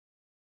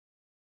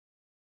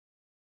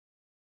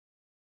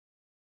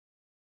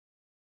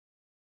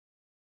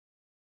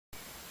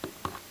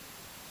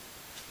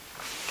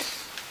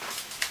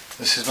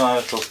This is my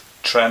little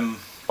trem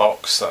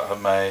box that I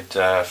made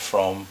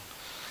from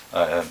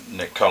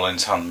Nic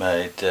Collins'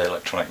 Handmade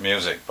electronic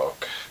music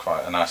book.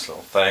 Quite a nice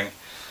little thing,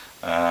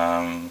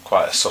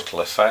 quite a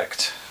subtle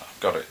effect. I've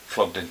got it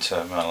plugged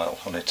into my little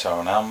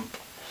honeytone amp.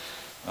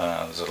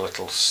 There's a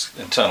little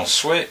internal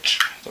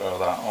switch, throw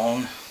that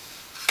on,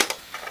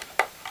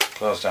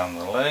 close down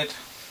the lid.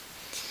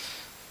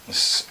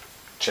 This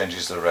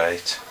changes the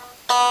rate.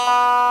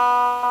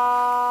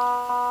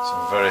 It's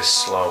a very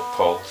slow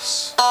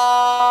pulse.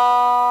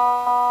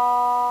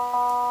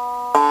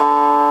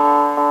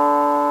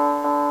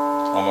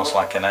 Almost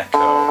like an echo,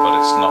 but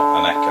it's not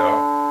an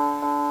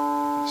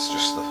echo. It's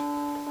just the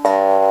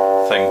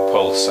thing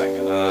pulsing,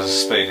 and then as I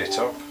speed it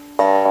up, you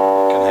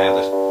can hear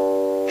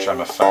the trem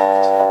effect.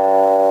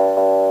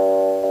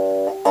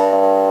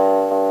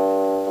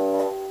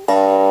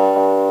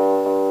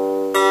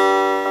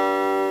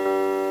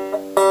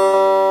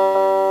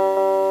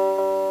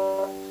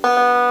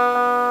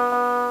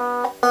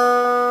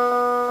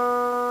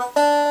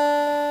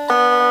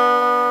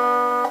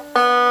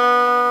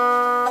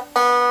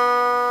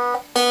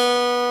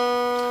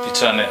 If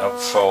you turn it up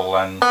full,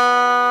 then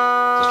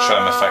the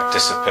trem effect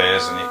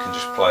disappears and you can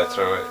just play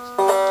through it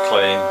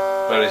clean.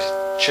 Very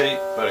cheap,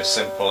 very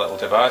simple little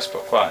device,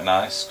 but quite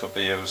nice. Could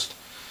be used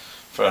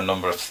for a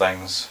number of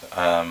things.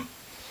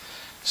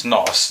 It's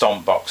not a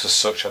stomp box as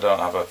such, I don't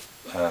have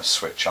a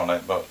switch on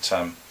it, but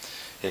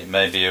it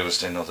may be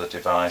used in other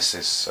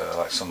devices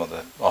like some of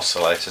the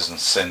oscillators and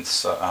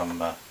synths that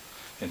I'm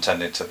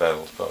intending to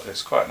build, but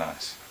it's quite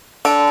nice.